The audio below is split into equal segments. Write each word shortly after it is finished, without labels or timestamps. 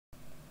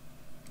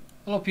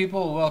Hello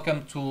people,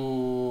 welcome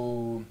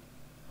to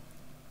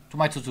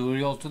my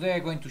tutorial. Today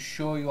I'm going to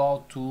show you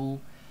how to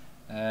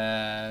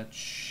how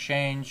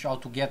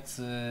to get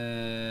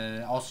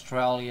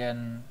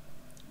Australian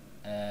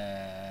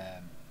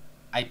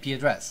IP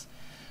address.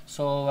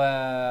 So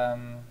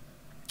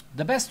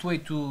the best way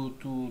to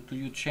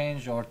you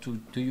change or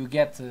to you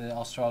get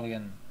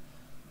Australian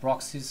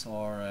proxies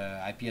or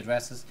IP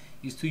addresses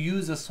is to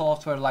use a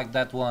software like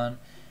that one,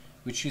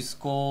 which is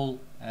called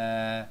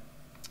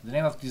the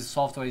name of this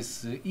software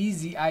is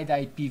Easy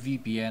IP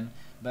VPN.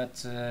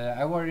 But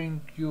I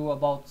worrying you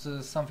about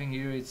something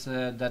here. It's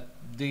that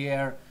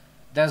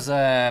there's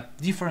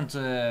different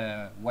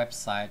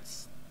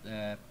websites,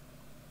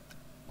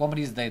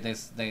 companies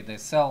they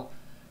sell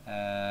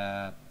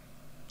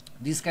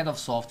these kind of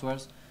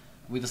softwares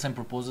with the same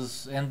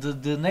purposes, and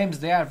the names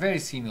they are very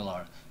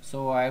similar.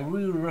 So I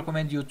really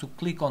recommend you to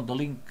click on the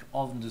link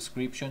of the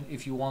description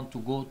if you want to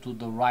go to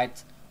the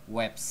right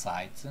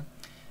website,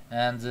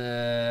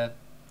 and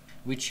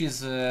which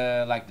is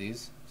like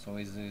this. So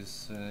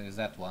is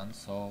that one.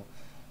 So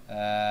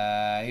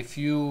if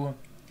you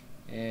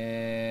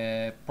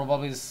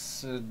probably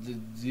this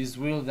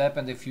will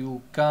happen if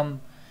you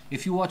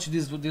watch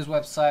this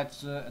website,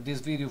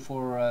 this video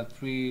for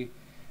 3,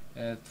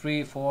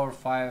 4,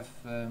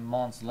 5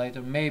 months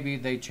later. Maybe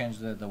they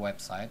changed the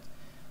website,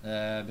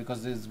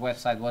 because this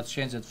website was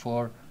changed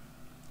for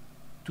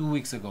 2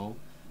 weeks ago,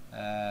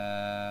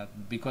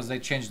 because they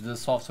changed the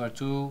software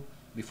too.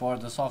 Before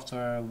the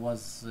software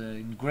was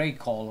in gray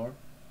color,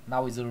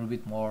 now it's a little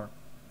bit more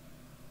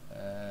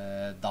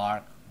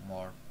dark,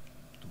 more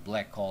to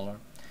black color,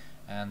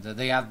 and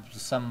they have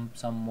some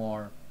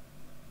more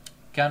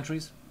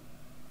countries.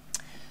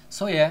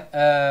 So yeah,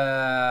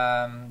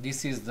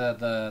 this is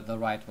the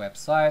right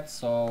website.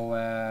 So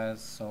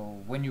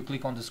when you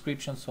click on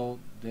description, so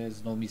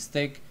there's no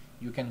mistake,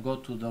 you can go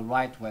to the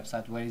right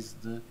website where is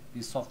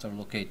this software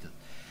located.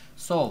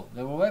 So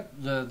the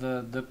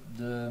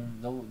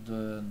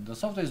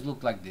software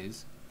look like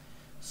this.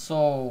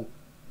 So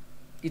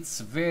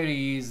it's very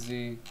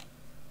easy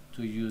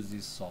to use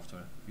this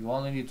software. You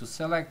only need to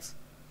select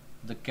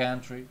the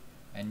country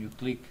and you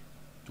click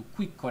to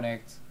quick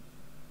connect,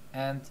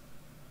 and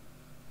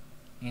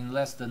in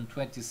less than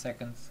 20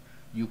 seconds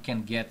you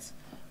can get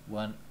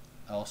one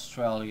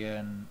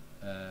Australian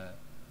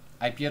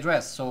IP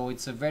address. So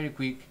it's a very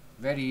quick,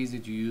 very easy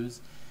to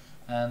use,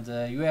 and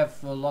you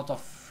have a lot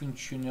of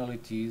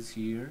functionalities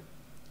here,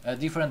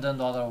 different than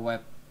other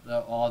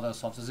other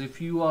softwares.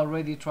 If you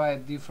already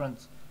tried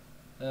different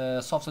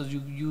softwares,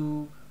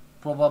 you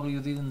probably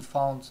didn't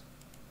found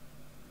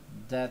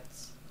that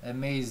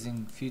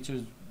amazing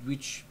features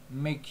which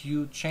make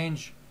you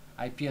change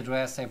IP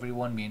address every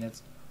 1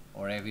 minute,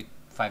 or every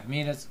 5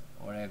 minutes,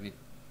 or every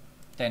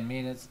 10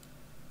 minutes,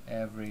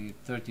 every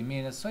 30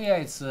 minutes. So yeah,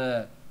 it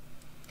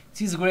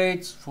is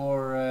great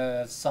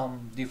for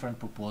some different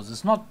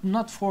purposes,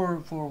 not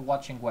for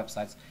watching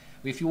websites.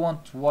 If you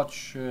want to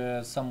watch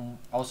some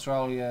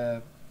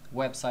Australia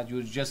website,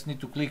 you just need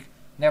to click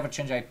never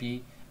change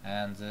IP,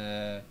 and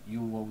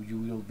you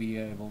will be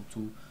able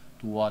to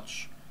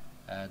watch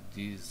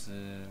these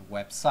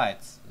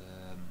websites,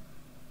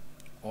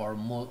 or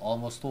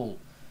almost all.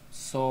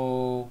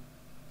 So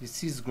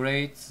this is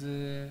great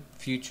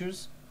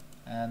features,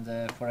 and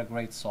for a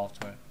great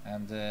software,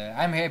 and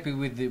I'm happy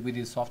with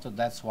this software.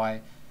 That's why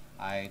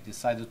I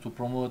decided to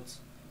promote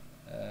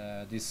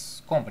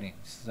this company.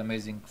 This is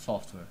amazing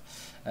software.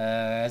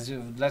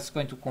 Let's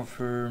going to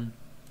confirm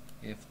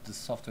if the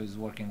software is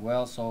working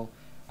well. So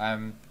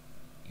I'm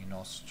in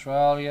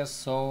Australia,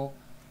 so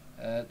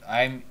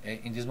I'm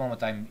in this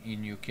moment I'm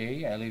in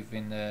UK. I live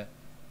in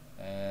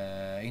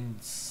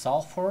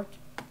Salford,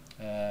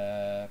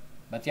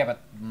 but yeah, but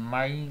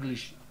my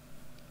English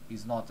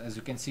is not, as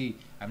you can see,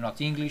 I'm not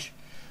English,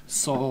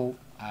 so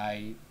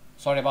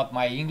sorry about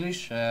my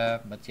English,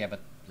 but yeah, but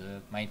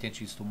my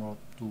intention is to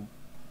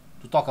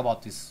talk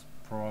about this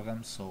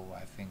program, so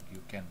I think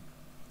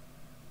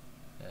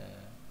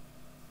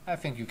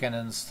you can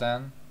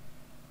understand,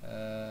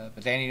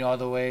 but any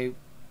other way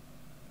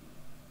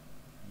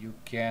you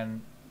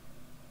can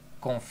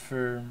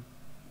confirm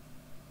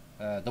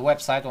the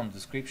website on the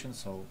description.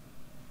 So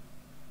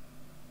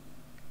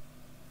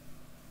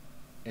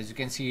as you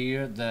can see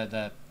here,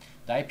 the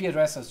IP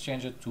address has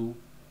changed to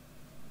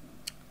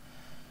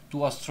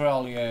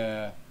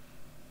Australia,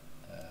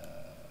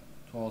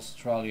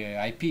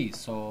 IP.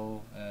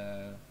 So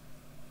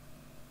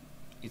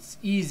it's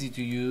easy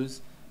to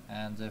use,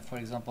 and for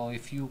example,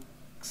 if you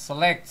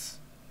select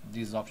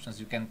these options,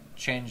 you can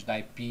change the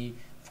IP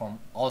from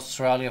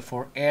Australia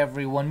for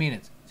every 1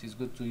 minute. It is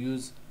good to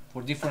use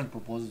for different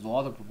purposes or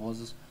other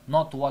purposes,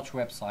 not to watch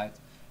website.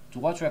 To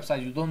watch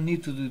website, you don't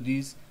need to do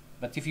this,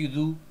 but if you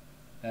do,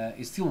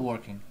 it's still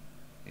working.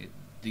 It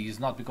is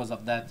not because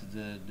of that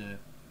the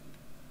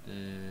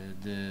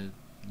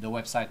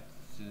website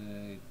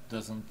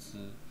doesn't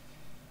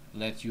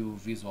let you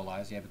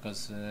visualize. Yeah,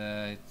 because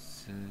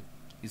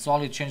it's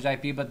only changed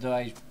IP, but the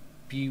IP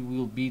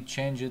will be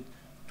changed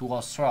to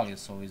Australia.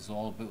 So it's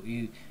all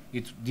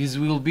this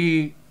will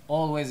be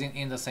always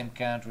in the same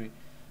country.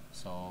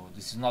 So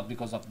this is not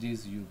because of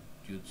this you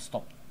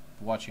stop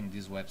watching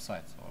these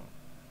websites.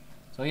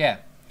 So yeah.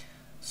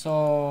 So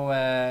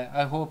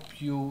I hope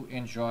you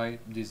enjoy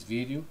this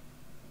video.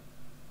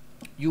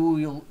 You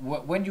will,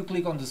 when you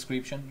click on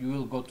description, you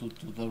will go to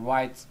the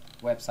right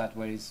website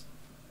where is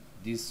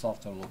this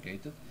software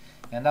located,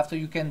 and after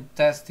you can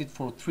test it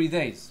for 3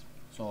 days.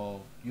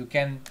 So you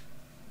can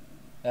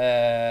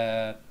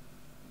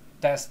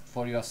test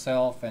for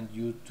yourself and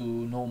you to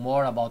know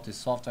more about the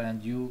software,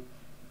 and you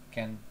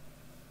can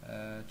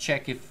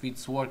check if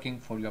it's working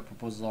for your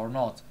proposal or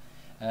not.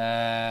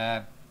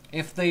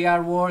 If they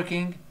are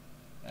working,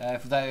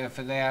 if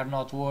they are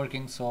not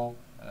working, so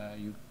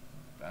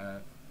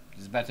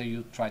it's better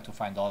you try to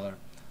find other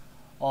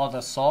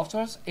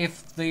softwares.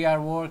 If they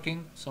are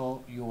working,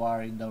 so you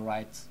are in the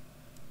right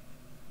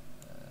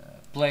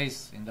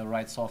place, in the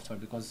right software,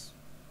 because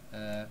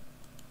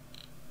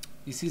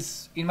this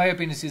is, in my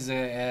opinion, this is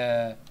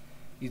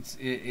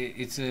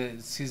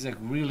a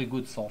really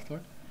good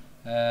software.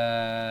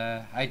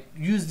 I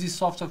use this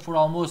software for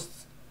almost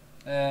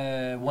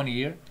 1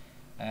 year,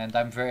 and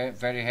I'm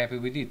very happy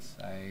with it.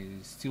 I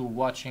still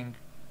watching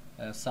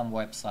some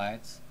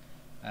websites,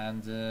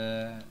 and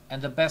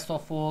the best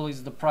of all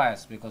is the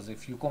price, because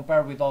if you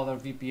compare with other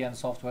VPN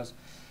softwares,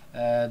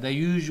 they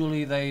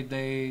usually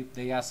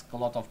they ask a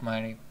lot of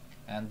money,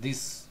 and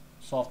this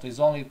software is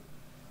only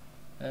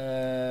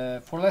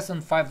for less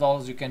than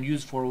 $5 you can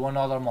use for 1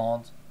 other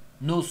month,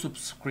 no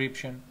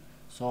subscription,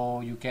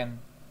 so you can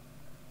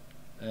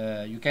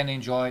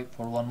enjoy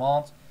for 1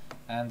 month,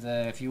 and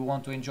if you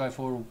want to enjoy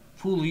for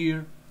full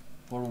year,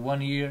 for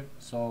 1 year,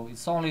 so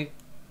it's only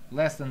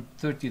less than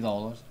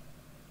 $30,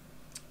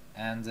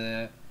 and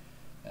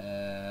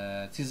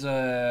it is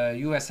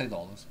USA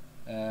dollars,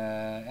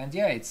 and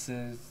yeah, it's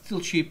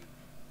still cheap,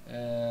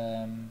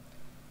 and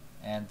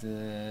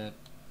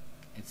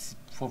it's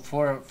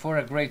for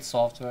a great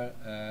software.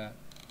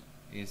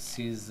 It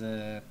is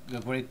a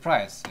great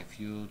price. If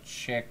you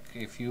check,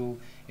 if you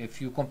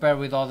compare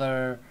with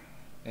other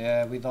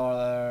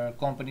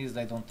companies,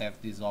 they don't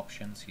have these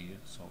options here,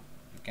 so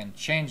you can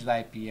change the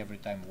IP every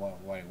time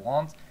what you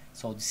want.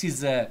 So this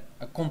is a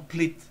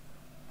complete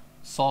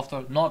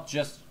software, not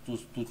just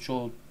to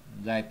show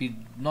the IP,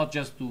 not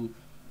just to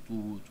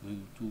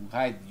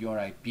hide your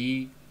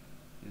IP.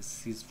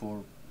 This is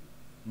for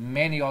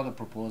many other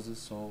purposes,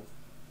 so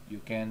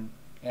you can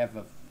have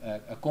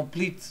a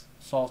complete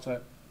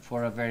software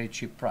for a very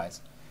cheap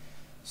price.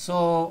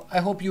 So I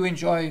hope you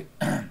enjoy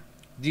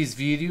this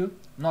video,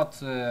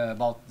 not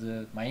about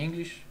my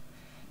English,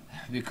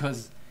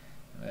 because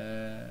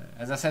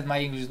as I said, my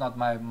English is not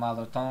my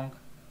mother tongue.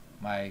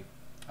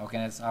 How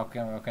can I say,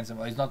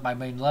 it's not my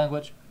main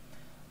language,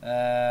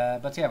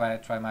 but yeah, but I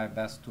try my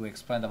best to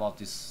explain about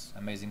this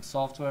amazing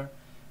software.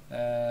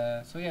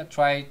 So yeah,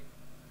 try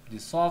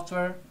this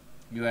software.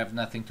 You have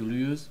nothing to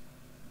lose,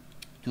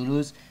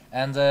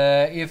 and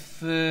if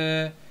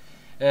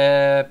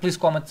please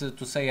comment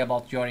to say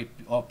about your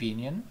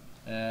opinion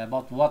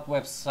about what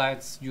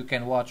websites you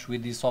can watch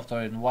with this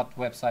software and what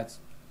websites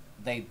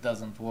they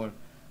doesn't work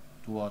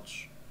to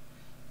watch.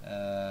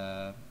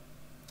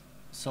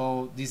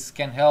 So this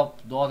can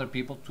help the other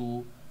people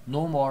to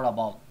know more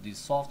about this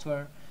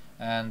software,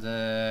 and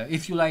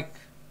if you like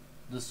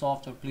the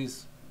software,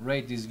 please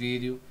rate this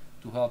video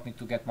to help me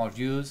to get more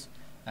views,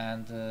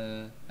 and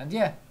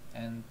yeah,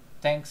 and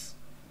thanks,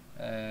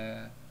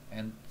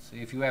 and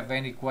if you have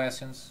any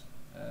questions,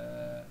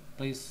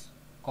 please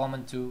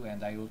comment too,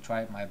 and I will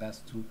try my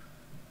best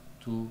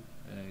to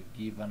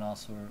give an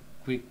answer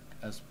quick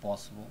as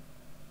possible,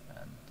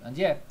 and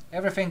yeah,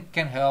 everything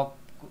can help.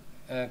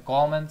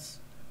 Comments,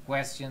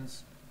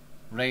 questions,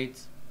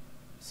 rate,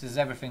 this is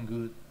everything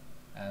good,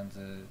 and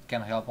it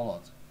can help a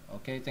lot.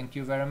 Okay, thank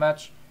you very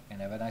much,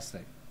 and have a nice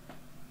day.